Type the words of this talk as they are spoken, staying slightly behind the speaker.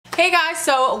Hey guys,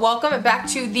 so welcome back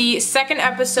to the second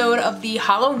episode of the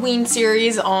Halloween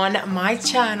series on my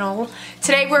channel.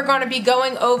 Today we're going to be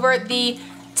going over the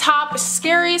top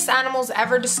scariest animals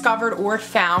ever discovered or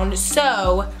found.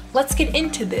 So let's get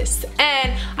into this.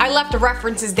 And I left the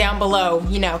references down below,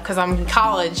 you know, because I'm in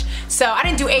college. So I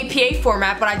didn't do APA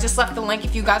format, but I just left the link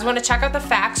if you guys want to check out the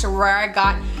facts or where I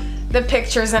got the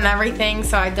pictures and everything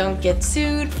so I don't get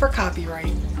sued for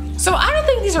copyright. So I don't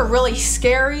think these are really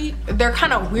scary. They're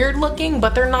kind of weird looking,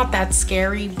 but they're not that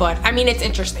scary. But I mean, it's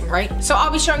interesting, right? So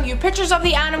I'll be showing you pictures of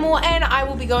the animal and I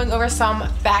will be going over some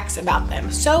facts about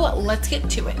them. So let's get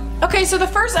to it. Okay, so the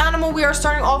first animal we are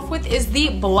starting off with is the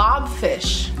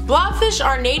blobfish. Blobfish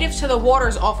are native to the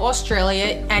waters off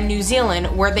Australia and New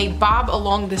Zealand, where they bob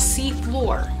along the sea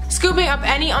floor, scooping up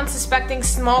any unsuspecting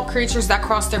small creatures that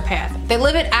cross their path. They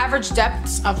live at average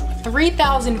depths of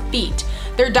 3,000 feet.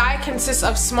 Their diet consists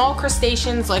of small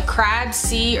crustaceans like crabs,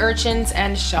 sea urchins,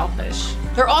 and shellfish.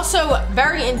 They're also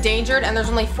very endangered and there's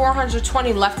only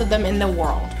 420 left of them in the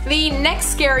world. The next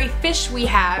scary fish we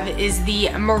have is the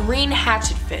marine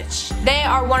hatchetfish. They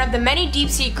are one of the many deep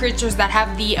sea creatures that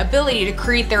have the ability to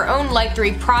create their own light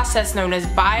through a process known as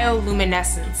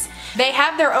bioluminescence. They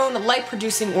have their own light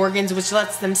producing organs which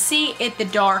lets them see in the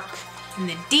dark in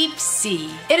the deep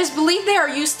sea. It is believed they are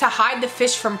used to hide the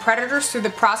fish from predators through the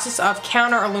process of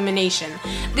counter-illumination.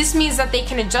 This means that they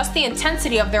can adjust the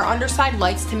intensity of their underside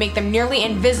lights to make them nearly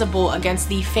invisible against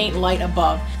the faint light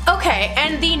above. Okay,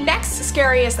 and the next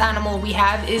scariest animal we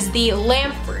have is the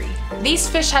lamprey. These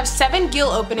fish have 7 gill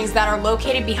openings that are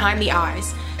located behind the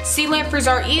eyes. Sea lampreys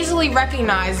are easily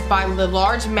recognized by the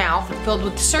large mouth filled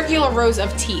with circular rows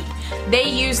of teeth. They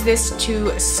use this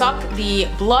to suck the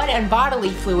blood and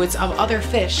bodily fluids of other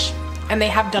fish, and they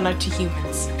have done it to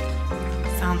humans.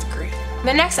 Sounds great.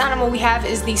 The next animal we have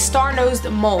is the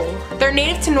Starnosed Mole. They're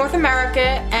native to North America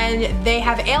and they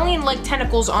have alien-like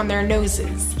tentacles on their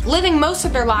noses. Living most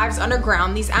of their lives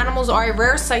underground, these animals are a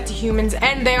rare sight to humans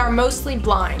and they are mostly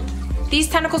blind. These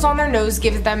tentacles on their nose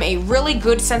give them a really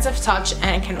good sense of touch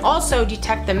and can also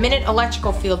detect the minute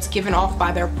electrical fields given off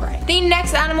by their prey. The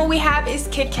next animal we have is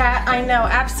Kit Kat. I know,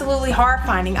 absolutely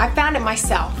horrifying. I found it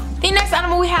myself. The next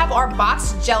animal we have are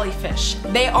box jellyfish.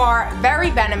 They are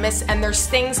very venomous and their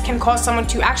stings can cause someone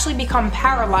to actually become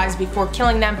paralyzed before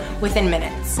killing them within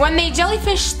minutes. When the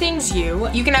jellyfish stings you,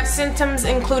 you can have symptoms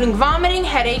including vomiting,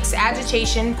 headaches,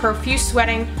 agitation, profuse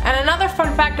sweating, and another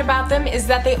fun fact about them is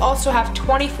that they also have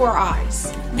 24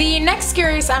 eyes. The next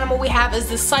scariest animal we have is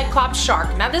the Cyclops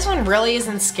Shark. Now this one really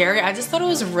isn't scary, I just thought it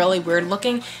was really weird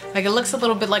looking. Like it looks a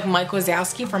little bit like Mike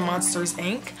Wazowski from Monsters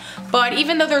Inc. But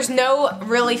even though there's no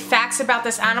really facts about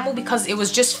this animal because it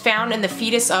was just found in the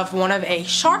fetus of one of a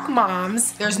shark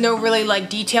moms, there's no really like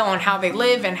detail on how they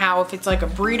live and how if it's like a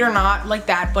breed or not like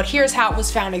that, but here's how it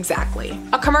was found exactly.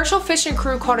 A commercial fishing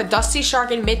crew caught a dusty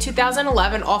shark in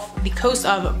mid-2011 off the coast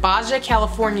of Baja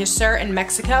California Sur in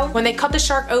Mexico. When they cut the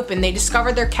shark open, they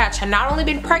discovered their catch had not only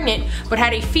been pregnant but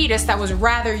had a fetus that was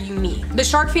rather unique. The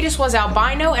shark fetus was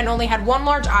albino and only had one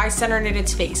large eye centered in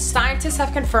its face. Scientists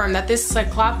have confirmed that this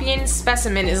cyclopean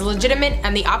specimen is legitimate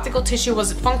and the optical tissue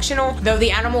was functional, though the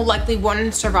animal likely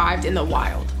wouldn't survived in the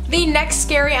wild. The next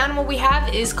scary animal we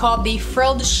have is called the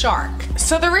Frilled Shark.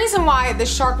 So the reason why the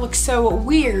shark looks so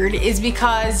weird is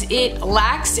because it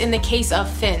lacks in the case of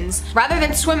fins. Rather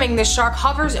than swimming, the shark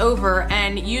hovers over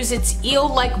and uses its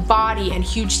eel-like body and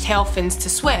huge tail fins to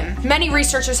swim. Many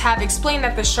researchers have explained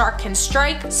that the shark can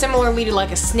strike, similarly to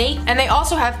like a snake, and they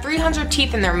also have 300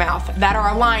 teeth in their mouth that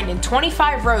are aligned in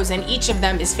 25 rows and each of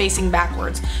them is facing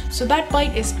backwards. So that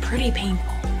bite is pretty painful.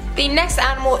 The next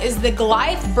animal is the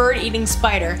Goliath bird-eating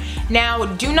spider. Now,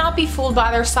 do not be fooled by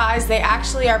their size, they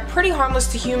actually are pretty harmless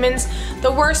to humans.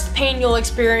 The worst pain you'll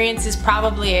experience is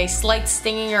probably a slight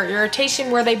stinging or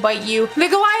irritation where they bite you. The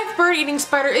Goliath bird-eating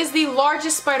spider is the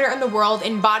largest spider in the world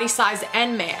in body size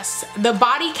and mass. The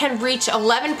body can reach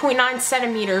 11.9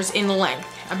 centimeters in length,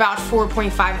 about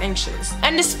 4.5 inches.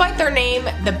 And despite their name,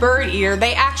 the bird eater,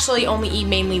 they actually only eat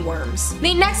mainly worms.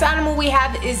 The next animal we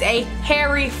have is a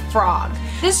hairy frog.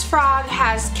 This frog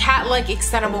has cat-like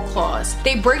extendable claws.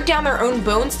 They break down their own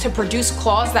bones to produce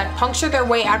claws that puncture their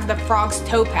way out of the frog's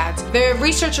toe pads. The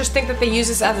researchers think that they use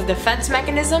this as a defense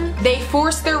mechanism. They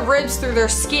force their ribs through their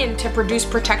skin to produce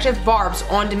protective barbs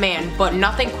on demand, but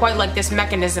nothing quite like this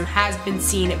mechanism has been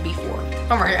seen before.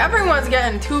 Alright, everyone's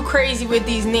getting too crazy with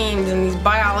these names and these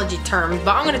biology terms,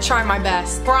 but I'm gonna try my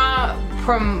best.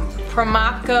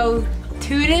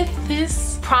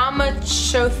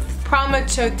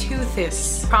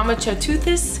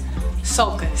 Promachoteuthis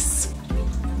Sulcus.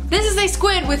 This is a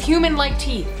squid with human-like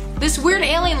teeth. This weird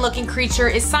alien-looking creature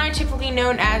is scientifically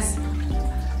known as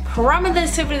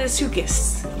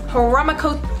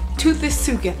Promachoteuthis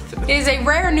Sulcus. It is a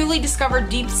rare, newly discovered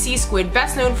deep sea squid,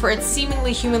 best known for its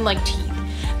seemingly human-like teeth.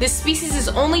 This species is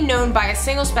only known by a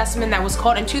single specimen that was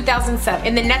caught in 2007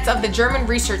 in the nets of the German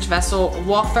research vessel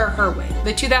Walther Herwig.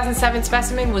 The 2007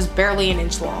 specimen was barely an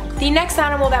inch long. The next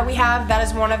animal that we have that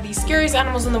is one of the scariest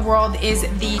animals in the world is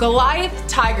the Goliath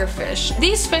Tigerfish.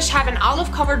 These fish have an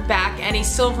olive-covered back and a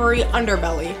silvery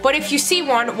underbelly. But if you see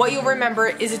one, what you'll remember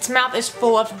is its mouth is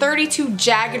full of 32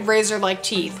 jagged razor-like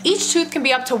teeth. Each tooth can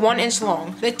be up to 1 inch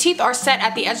long. The teeth are set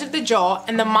at the edge of the jaw,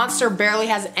 and the monster barely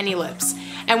has any lips.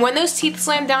 And when those teeth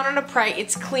slam down on a prey,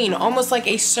 it's clean, almost like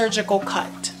a surgical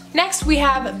cut. Next, we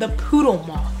have the Poodle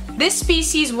Moth. This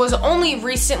species was only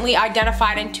recently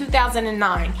identified in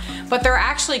 2009, but there are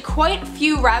actually quite a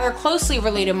few rather closely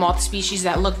related moth species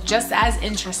that look just as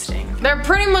interesting. They're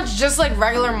pretty much just like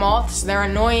regular moths. They're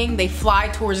annoying, they fly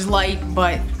towards light,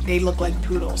 but they look like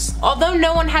poodles. Although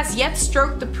no one has yet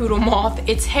stroked the poodle moth,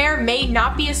 its hair may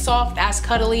not be as soft as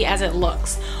cuddly as it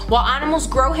looks. While animals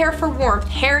grow hair for warmth,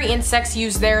 hairy insects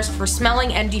use theirs for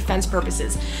smelling and defense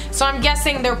purposes. So I'm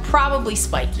guessing they're probably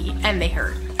spiky and they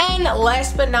hurt. And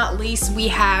last but not least, we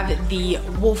have the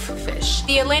wolffish.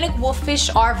 The Atlantic wolffish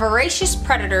are voracious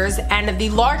predators, and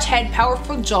the large head,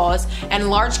 powerful jaws,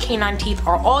 and large canine teeth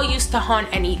are all used to hunt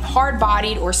and eat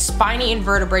hard-bodied or spiny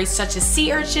invertebrates such as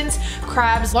sea urchins,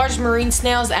 crabs, large marine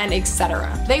snails, and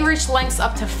etc. They reach lengths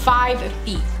up to 5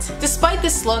 feet. Despite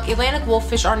this look, Atlantic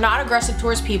wolffish are not aggressive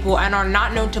towards people and are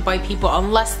not known to bite people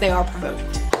unless they are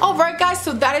provoked. Alright guys,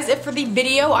 so that is it for the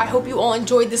video. I hope you all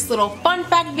enjoyed this little fun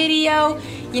fact video.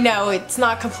 You know, it's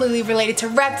not completely related to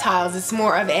reptiles, it's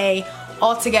more of a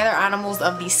altogether animals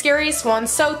of the scariest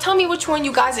ones. So tell me which one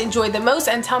you guys enjoyed the most,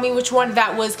 and tell me which one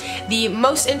that was the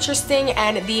most interesting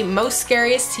and the most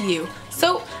scariest to you.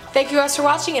 So thank you guys for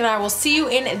watching, and I will see you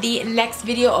in the next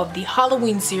video of the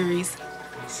Halloween series.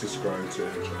 Subscribe to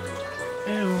it.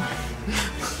 Ew.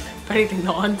 If anything,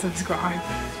 they'll unsubscribe.